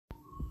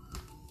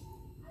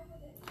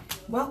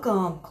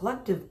Welcome,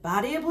 collective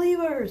body of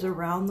believers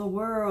around the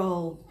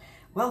world.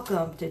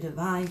 Welcome to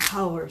Divine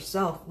Power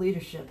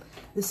Self-Leadership.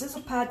 This is a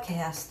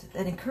podcast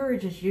that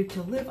encourages you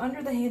to live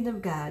under the hand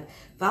of God,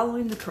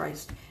 following the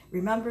Christ.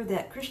 Remember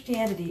that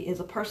Christianity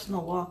is a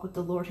personal walk with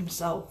the Lord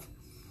Himself.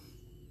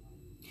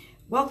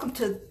 Welcome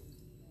to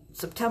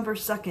September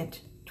 2nd,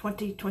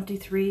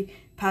 2023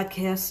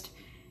 podcast.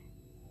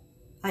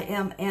 I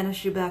am Anna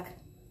Schubeck,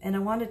 and I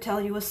want to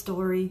tell you a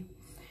story.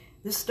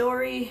 This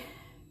story,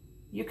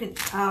 you can,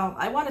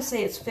 I want to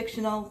say it's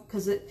fictional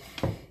because it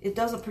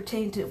doesn't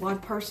pertain to one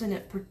person.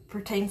 It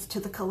pertains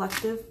to the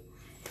collective.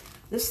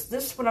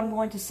 This what I'm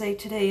going to say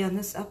today on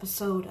this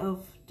episode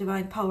of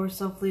Divine Power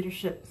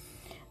Self-Leadership,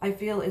 I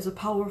feel is a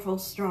powerful,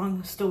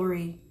 strong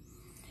story.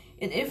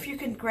 And if you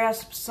can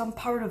grasp some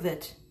part of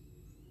it,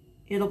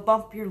 it'll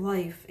bump your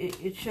life.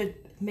 It should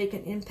make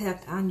an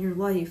impact on your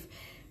life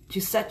to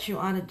set you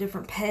on a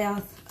different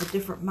path, a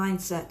different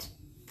mindset.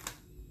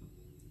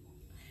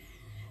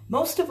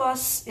 Most of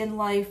us in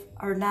life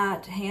are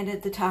not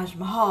handed the Taj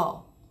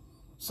Mahal.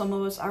 Some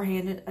of us are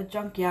handed a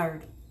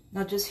junkyard.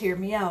 Now just hear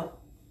me out.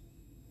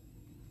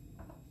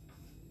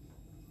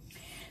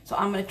 So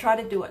I'm going to try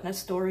to do it in a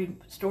story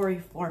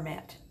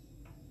format.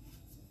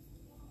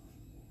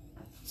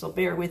 So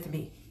bear with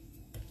me.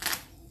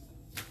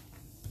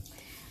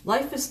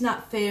 Life is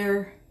not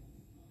fair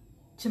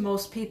to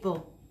most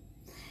people.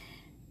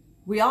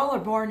 We all are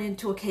born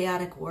into a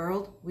chaotic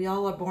world. We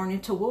all are born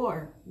into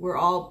war. We're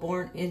all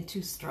born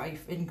into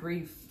strife and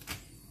grief.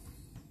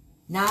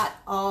 Not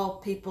all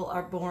people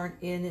are born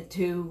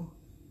into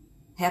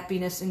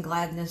happiness and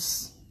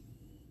gladness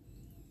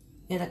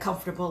in a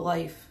comfortable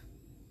life.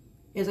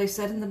 As I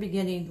said in the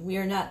beginning, we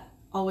are not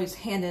always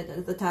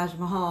handed the Taj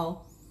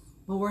Mahal,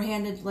 but we're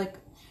handed like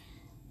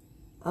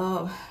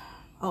a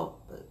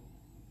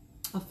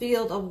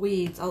field of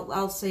weeds.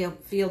 I'll say a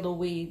field of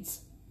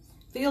weeds.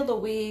 Field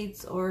of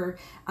weeds, or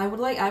I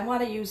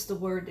want to use the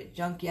word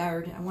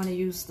junkyard. I want to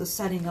use the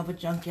setting of a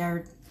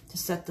junkyard to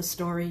set the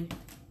story.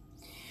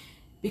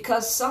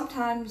 Because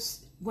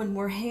sometimes when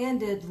we're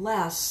handed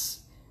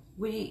less,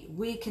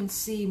 we can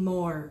see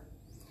more.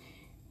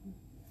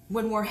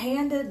 When we're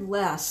handed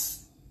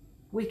less,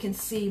 we can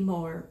see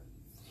more.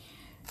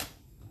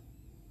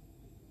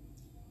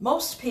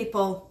 Most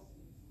people,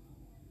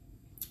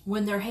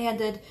 when they're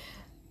handed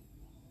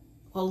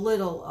a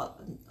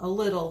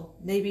little,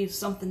 maybe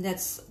something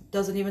that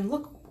doesn't even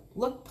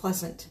look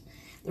pleasant.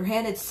 They're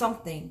handed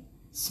something,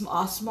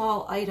 a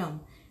small item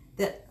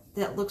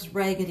that looks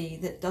raggedy,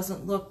 that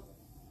doesn't look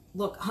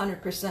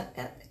 100%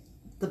 at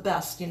the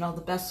best,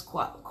 the best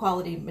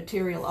quality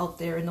material out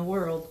there in the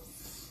world.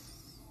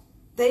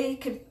 They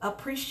can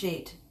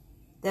appreciate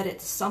that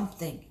it's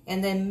something,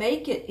 and then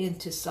make it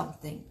into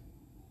something.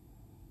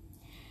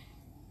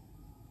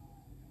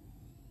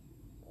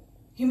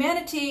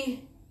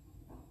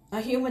 A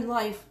human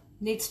life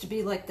needs to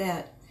be like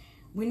that.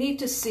 We need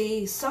to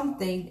see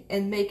something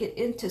and make it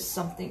into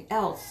something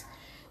else.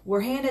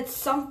 We're handed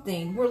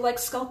something. We're like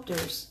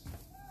sculptors.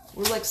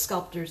 We're like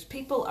sculptors.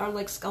 People are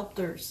like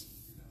sculptors.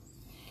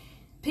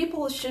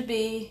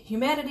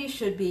 Humanity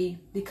should be,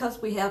 because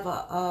we have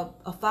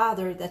a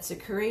Father that's a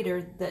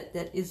creator,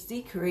 that is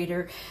the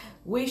creator,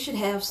 we should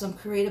have some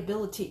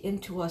creativity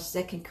into us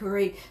that can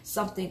create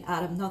something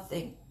out of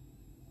nothing.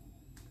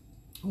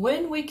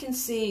 When we can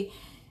see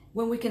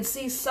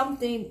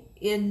something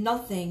in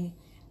nothing,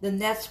 then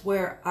that's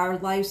where our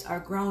lives are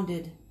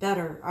grounded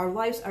better. Our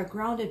lives are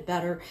grounded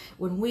better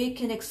when we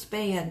can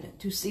expand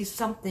to see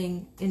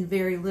something in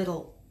very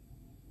little.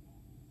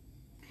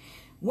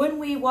 When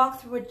we walk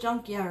through a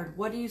junkyard,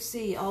 what do you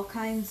see? All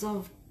kinds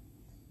of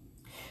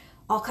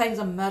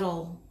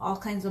metal, all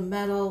kinds of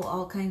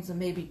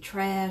maybe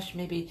trash.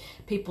 Maybe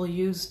people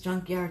use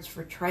junkyards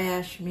for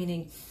trash,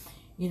 meaning,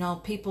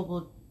 people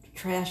will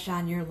trash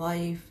on your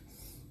life.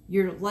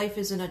 Your life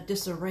is in a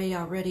disarray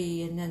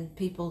already, and then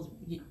people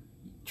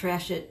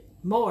trash it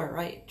more,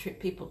 right?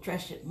 People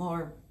trash it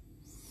more.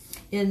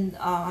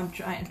 I'm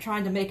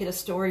trying to make it a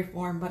story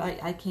form, but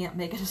I can't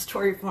make it a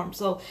story form.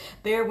 So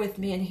bear with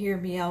me and hear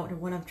me out in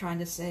what I'm trying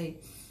to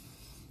say.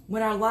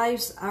 When our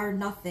lives are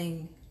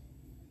nothing,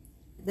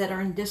 that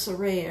are in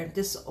disarray or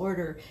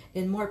disorder,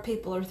 and more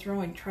people are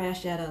throwing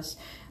trash at us,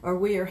 or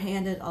we are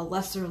handed a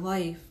lesser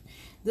life,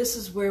 this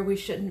is where we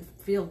shouldn't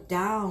feel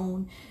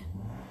down.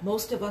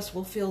 Most of us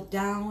will feel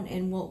down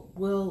and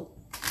will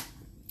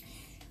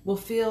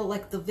feel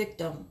like the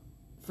victim.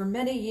 For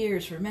many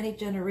years, for many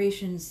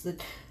generations, the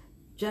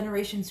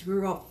generations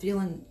grew up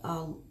feeling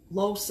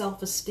low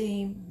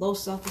self-esteem,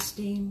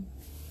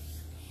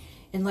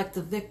 and like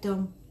the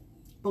victim.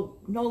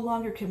 But no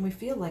longer can we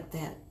feel like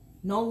that.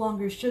 No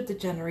longer should the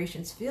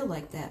generations feel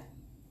like that.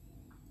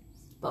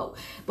 But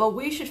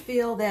we should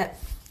feel that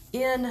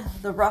in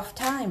the rough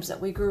times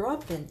that we grew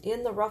up in,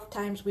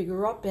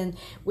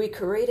 we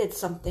created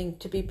something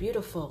to be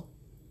beautiful.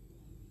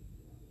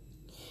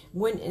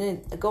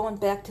 Going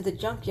back to the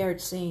junkyard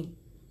scene,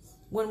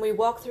 when we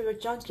walk through a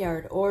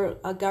junkyard or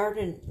a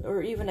garden,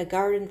 or even a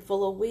garden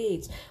full of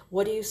weeds,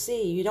 what do you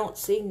see? You don't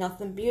see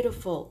nothing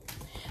beautiful.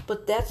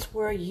 But that's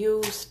where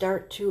you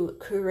start to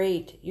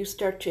create. You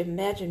start to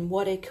imagine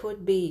what it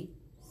could be.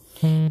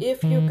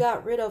 If you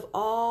got rid of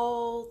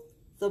all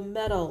the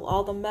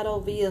metal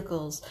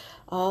vehicles,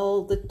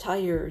 all the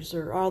tires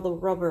or all the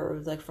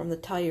rubber like from the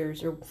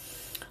tires or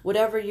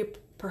whatever you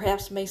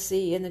perhaps may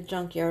see in the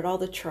junkyard, all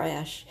the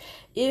trash.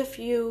 If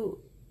you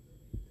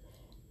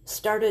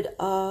started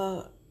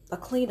a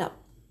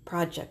cleanup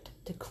project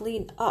to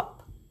clean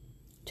up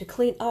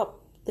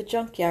the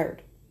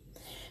junkyard,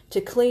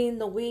 to clean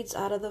the weeds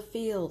out of the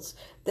fields,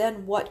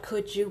 then what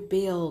could you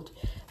build?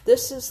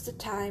 This is the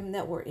time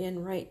that we're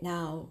in right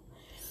now.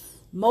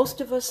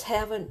 Most of us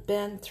haven't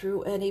been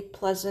through any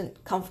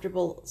pleasant,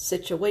 comfortable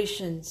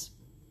situations,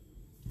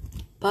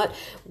 but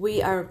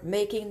we are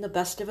making the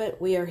best of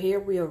it. We are here.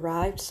 We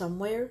arrived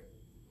somewhere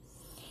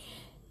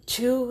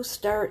to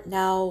start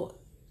now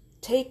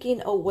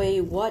taking away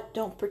what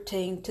don't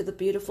pertain to the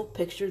beautiful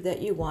picture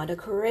that you want to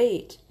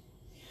create.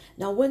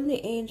 Now, when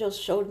the angels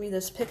showed me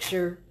this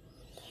picture,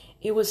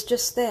 it was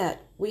just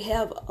that. We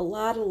have a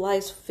lot of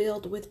lives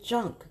filled with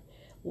junk,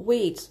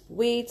 weeds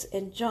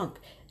and junk,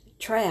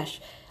 trash.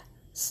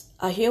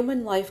 A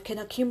human life can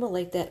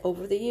accumulate that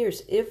over the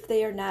years if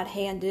they are not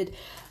handed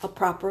a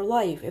proper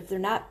life, if they're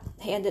not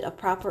handed a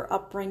proper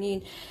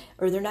upbringing,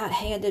 or they're not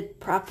handed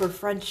proper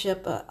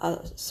friendship,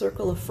 a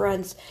circle of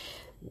friends.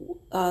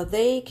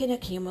 They can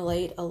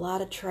accumulate a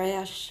lot of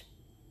trash,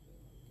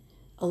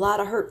 a lot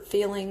of hurt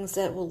feelings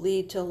that will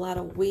lead to a lot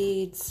of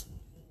weeds.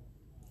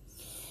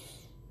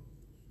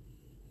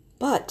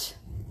 But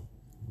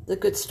the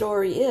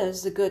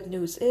good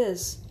news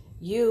is,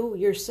 you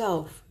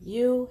yourself,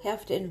 you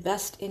have to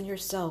invest in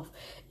yourself.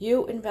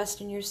 You invest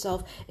in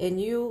yourself,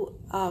 and you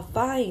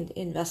find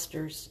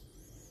investors.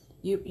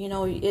 You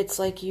know, it's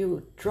like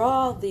you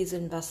draw these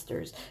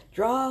investors,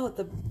 draw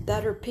the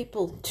better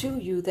people to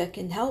you that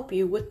can help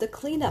you with the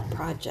cleanup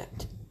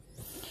project.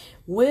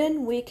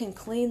 When we can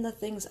clean the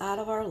things out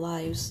of our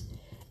lives,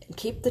 and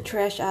keep the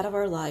trash out of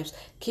our lives,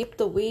 keep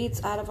the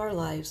weeds out of our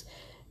lives,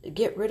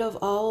 get rid of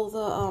all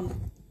the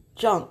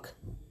junk,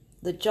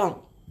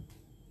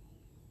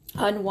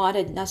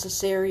 unwanted,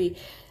 necessary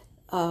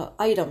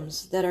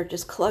items that are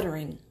just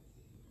cluttering.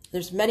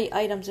 There's many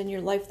items in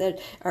your life that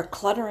are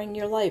cluttering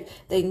your life.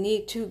 They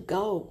need to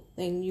go,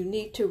 and you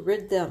need to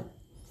rid them.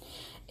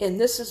 And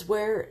this is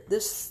where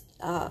these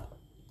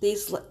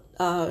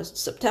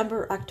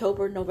September,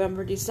 October,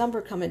 November,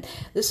 December come in.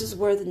 This is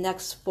where the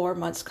next 4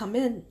 months come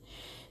in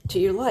to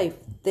your life.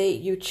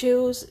 You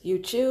choose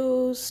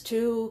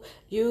to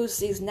use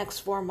these next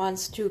 4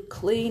 months to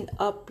clean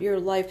up your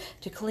life,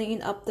 to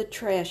clean up the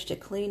trash, to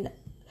clean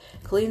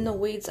the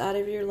weeds out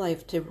of your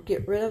life, to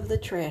get rid of the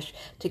trash,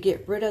 to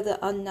get rid of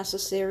the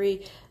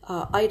unnecessary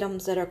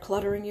items that are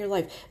cluttering your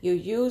life. You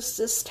use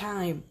this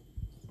time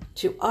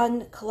to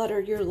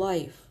unclutter your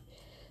life,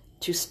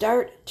 to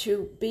start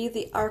to be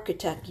the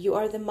architect. You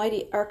are the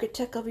mighty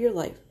architect of your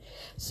life.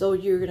 So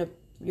you're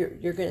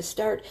gonna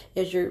start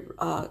as you're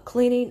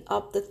cleaning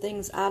up the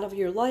things out of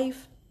your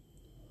life,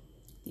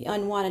 the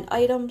unwanted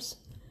items,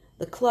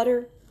 the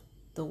clutter,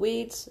 the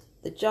weeds,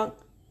 the junk.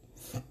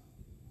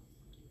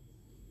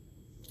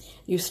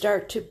 You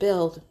start to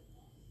build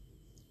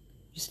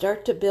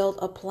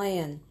a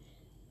plan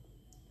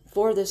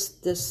for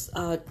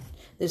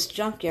this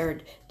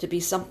junkyard to be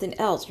something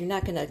else. You're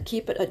not going to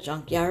keep it a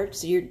junkyard.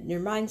 So your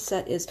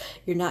mindset is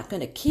you're not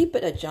going to keep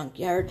it a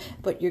junkyard,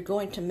 but you're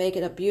going to make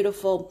it a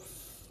beautiful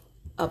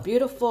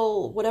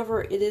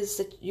whatever it is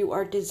that you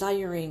are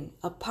desiring,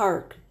 a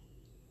park,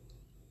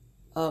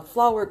 a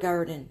flower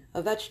garden,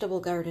 a vegetable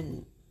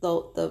garden,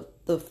 the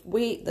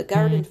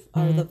garden,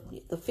 or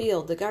the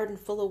field, the garden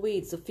full of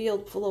weeds, the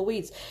field full of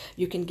weeds.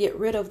 You can get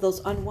rid of those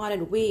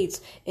unwanted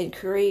weeds and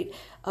create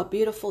a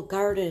beautiful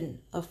garden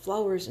of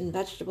flowers and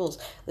vegetables.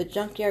 The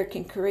junkyard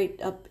can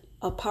create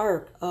a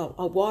park,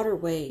 a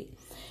waterway.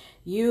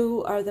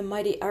 You are the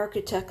mighty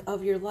architect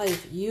of your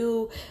life.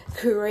 You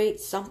create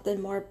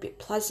something more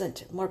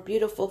pleasant, more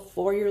beautiful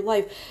for your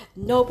life.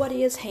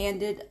 Nobody is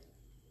handed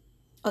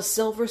a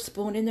silver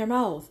spoon in their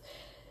mouth.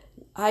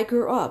 I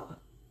grew up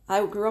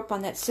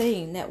on that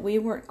saying that we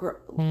weren't.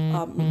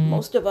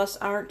 Most of us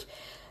aren't.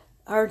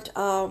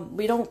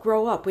 We don't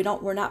grow up.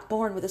 We're not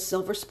born with a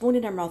silver spoon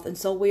in our mouth, and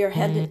so we are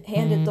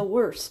handed the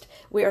worst.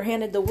 We are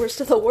handed the worst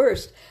of the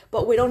worst.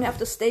 But we don't have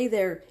to stay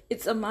there.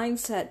 It's a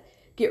mindset.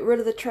 Get rid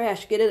of the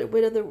trash. Get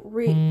rid of the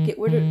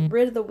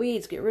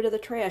weeds. Get rid of the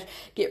trash.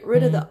 Get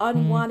rid of the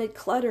unwanted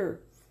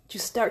clutter. To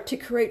start to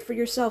create for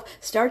yourself.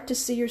 Start to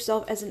see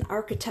yourself as an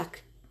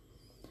architect.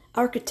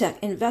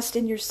 Invest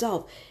in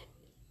yourself.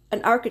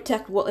 An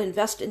architect will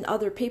invest in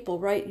other people,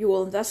 right? You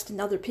will invest in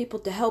other people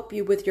to help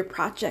you with your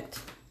project.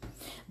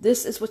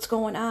 This is what's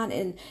going on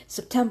in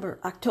September,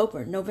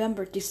 October,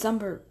 November,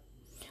 December.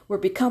 We're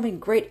becoming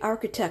great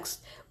architects.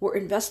 We're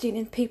investing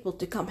in people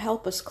to come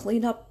help us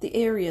clean up the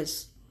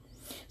areas,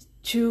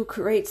 to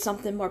create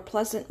something more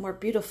pleasant, more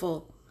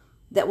beautiful,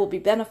 that will be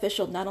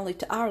beneficial not only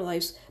to our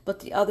lives, but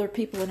the other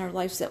people in our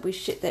lives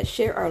that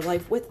share our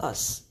life with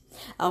us.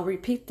 I'll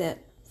repeat that.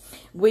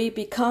 We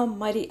become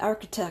mighty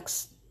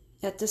architects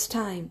at this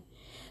time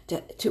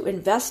to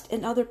invest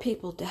in other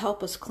people to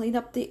help us clean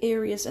up the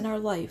areas in our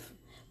life,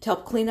 to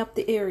help clean up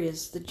the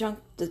areas, the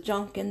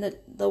junk and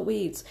the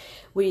weeds.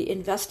 We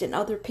invest in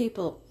other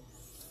people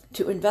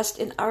to invest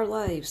in our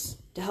lives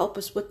to help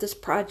us with this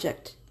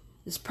project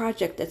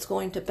that's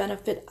going to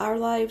benefit our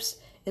lives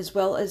as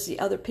well as the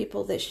other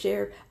people that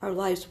share our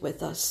lives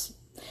with us.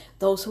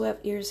 Those who have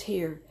ears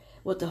hear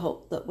what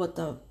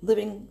the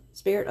living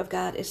Spirit of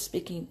God is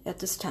speaking at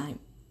this time.